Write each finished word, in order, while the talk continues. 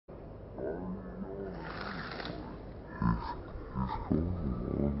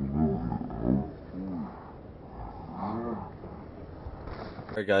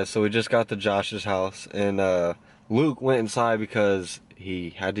Alright guys, so we just got to Josh's house and Luke went inside because he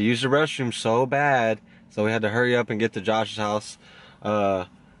had to use the restroom so bad, so we had to hurry up and get to Josh's house. So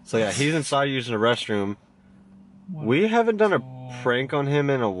yeah, he's inside using the restroom. We haven't done a prank on him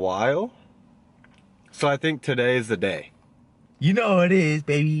in a while, so I think today is the day. You know it is,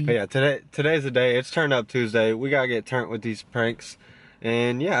 baby. But yeah, today's the day. It's Turn Up Tuesday. We gotta get turned with these pranks,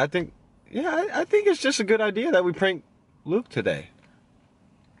 and yeah, I think it's just a good idea that we prank Luke today.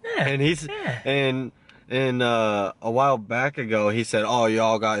 Yeah, and he's and a while back ago he said, "Oh,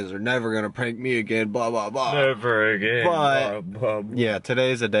 y'all guys are never gonna prank me again." Blah blah blah. Never again. But blah, blah. yeah,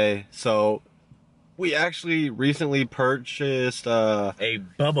 today's the day. So we actually recently purchased a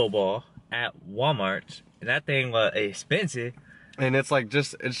bubble ball at Walmart, and that thing was expensive. And it's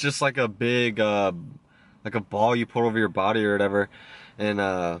just like a big like a ball you put over your body or whatever.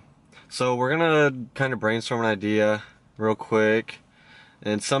 And so we're gonna kind of brainstorm an idea real quick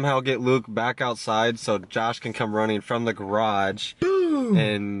and somehow get Luke back outside so Josh can come running from the garage. Boom!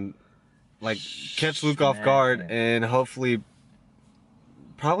 And like catch Luke off guard and hopefully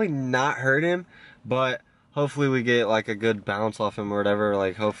probably not hurt him, but hopefully we get like a good bounce off him or whatever.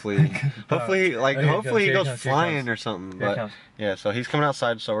 Like hopefully he goes flying or something. But yeah, so he's coming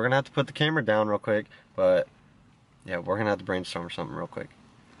outside, so we're gonna have to put the camera down real quick. But yeah, we're gonna have to brainstorm something real quick.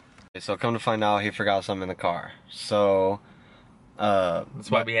 Okay, so come to find out, he forgot something in the car. So that's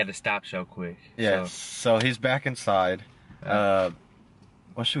why we had to stop so quick. Yeah, so he's back inside. What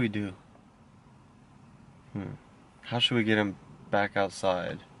should we do? How should we get him back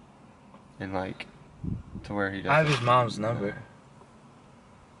outside and like to where he doesn't? I have his mom's number.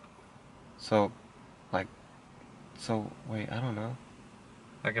 So wait, I don't know.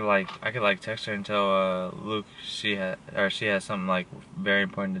 I could like text her and tell Luke she has something like very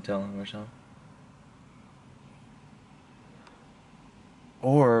important to tell him or something.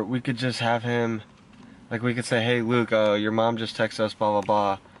 Or we could just have him, like we could say, "Hey Luke, your mom just texted us, blah blah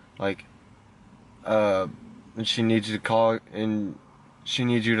blah, like, and she needs you to call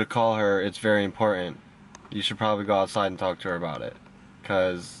her. It's very important. You should probably go outside and talk to her about it,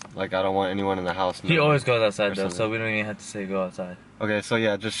 cause like I don't want anyone in the house." He always goes outside though, so we don't even have to say go outside. Okay, so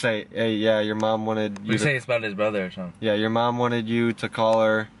yeah, just say, "Hey, yeah, your mom wanted you." We say it's about his brother or something. Yeah, your mom wanted you to call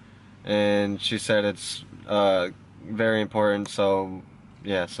her, and she said it's very important. So.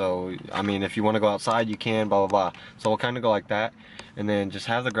 Yeah, so, I mean, if you want to go outside, you can, blah, blah, blah. So we'll kind of go like that, and then just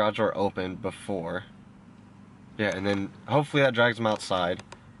have the garage door open before. Yeah, and then hopefully that drags him outside.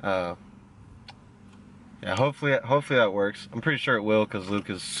 Yeah, hopefully that works. I'm pretty sure it will, because Luke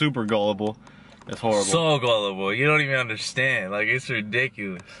is super gullible. It's horrible. So gullible. You don't even understand. Like, it's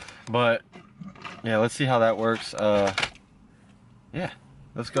ridiculous. But, yeah, let's see how that works. Yeah,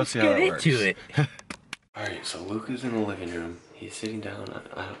 let's see how that works. Let's get into it. Alright, so Luke is in the living room. He's sitting down.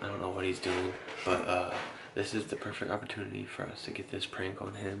 I don't know what he's doing, but this is the perfect opportunity for us to get this prank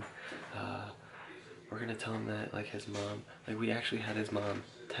on him. We're gonna tell him that like his mom, like we actually had his mom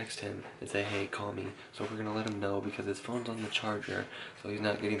text him and say, "Hey, call me." So we're gonna let him know because his phone's on the charger, so he's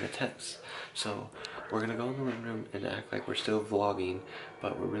not getting the text. So we're gonna go in the living room and act like we're still vlogging,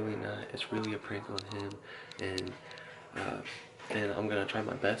 but we're really not. It's really a prank on him, and I'm gonna try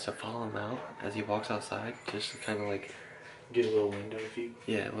my best to follow him out as he walks outside, just to kind of like get a little window view.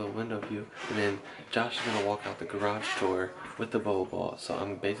 Yeah, a little window view. And then Josh is gonna walk out the garage door with the bowling ball. So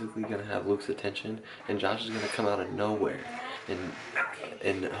I'm basically gonna have Luke's attention, and Josh is gonna come out of nowhere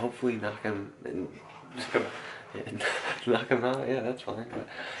and hopefully knock him knock him out. Yeah, that's fine. But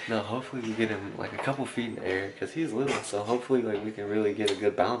no, hopefully we get him like a couple feet in the air because he's little. So hopefully like we can really get a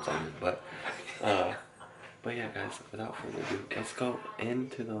good bounce on him. But yeah, guys, without further ado, let's go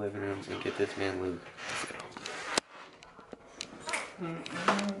into the living room and get this man Luke. Let's go.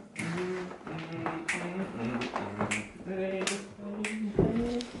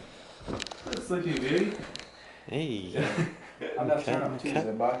 Sleepy, baby. Hey. I'm not turning up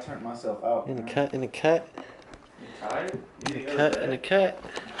Tuesday, but I turned myself out. In the cut. You tired? In the cut.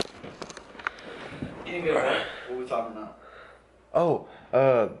 You didn't get it. What are we talking about? Oh,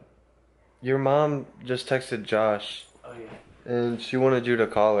 your mom just texted Josh. Oh yeah. And she wanted you to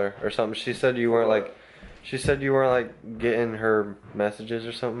call her or something. She said you weren't like getting her messages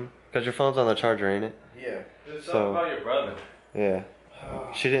or something. Cause your phone's on the charger, ain't it? Yeah. It's something about your brother. Yeah.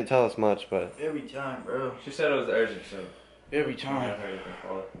 She didn't tell us much, but every time, bro. She said it was urgent, so every time. It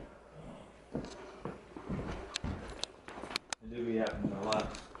do be happening a lot.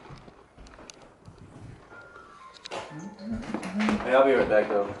 Hey, I'll be right back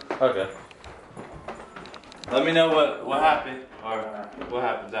though. Okay. Let me know what happened or what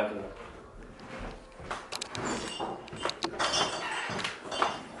happens after that.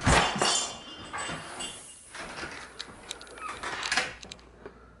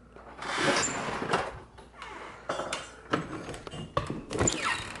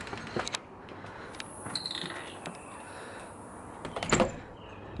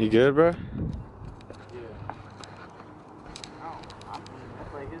 You good, bro? Yeah.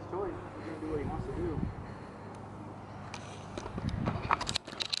 That's like his choice. He's gonna do what he wants to do.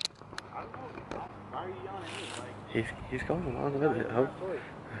 I don't know. Why are you yelling at me? Like, He's going along with it. Hope.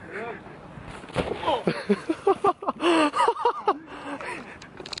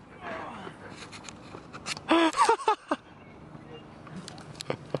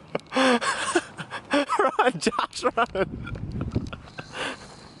 Run, Josh, run!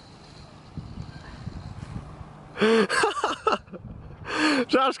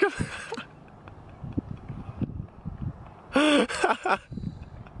 Josh, come.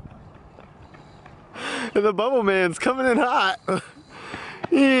 And the bubble man's coming in hot.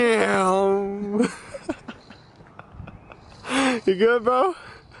 Yeah. You good, bro?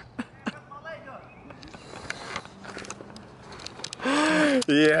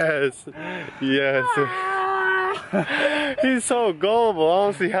 Yes. Yes. He's so gullible. I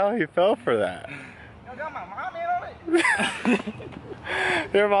don't see how he fell for that. you got my mom in on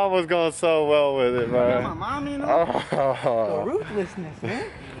it? Your mom was going so well with it, You got my man. mom in on it? The Oh. ruthlessness, man.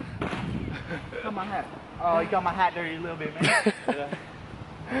 Got my hat. Oh, you got my hat dirty a little bit,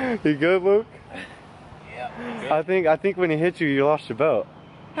 man. You good, Luke? Yeah. I think when he hit you, you lost your belt.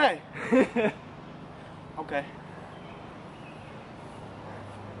 Hey. Okay.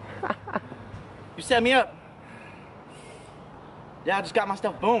 You set me up. Yeah, I just got my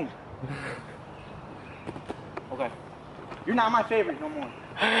stuff boomed. Okay. You're not my favorite no more.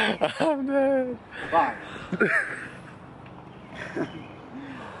 I'm dead. Bye.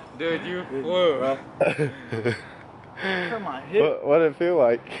 Dude, you flew. Hurt my hip. What did it feel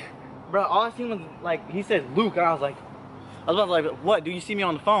like? Bro, all I seen was like, he said Luke, and I was about to like, what, do you see me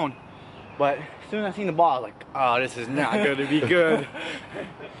on the phone? But as soon as I seen the ball, I was like, oh, this is not gonna be good.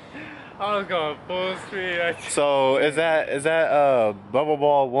 I was going full speed. So is that Bubble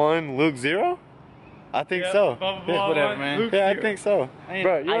Ball 1, Luke 0? I think Yeah, so. Bubble Yeah, Ball whatever, one, man. Luke yeah, I zero. think so. I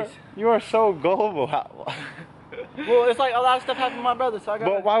Bro, ain't you ice. you are so gullible. How, Well, it's like a lot of stuff happened to my brother, so I got.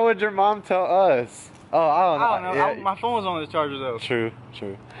 but why would your mom tell us? Oh, I don't know. I don't know. Yeah, My phone was on the charger though. True.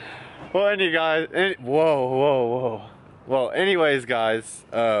 Well, whoa. Well, anyways, guys,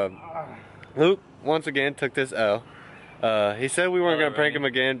 Luke once again took this L. He said we weren't gonna prank him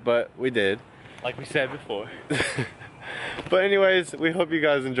again, but we did. Like we said before. But anyways, we hope you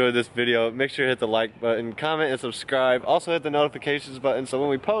guys enjoyed this video. Make sure to hit the like button, comment, and subscribe. Also hit the notifications button so when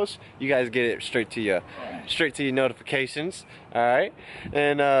we post, you guys get it straight to your notifications. All right,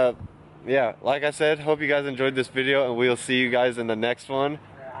 and yeah, like I said, hope you guys enjoyed this video, and we'll see you guys in the next one.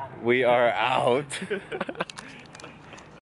 We are out.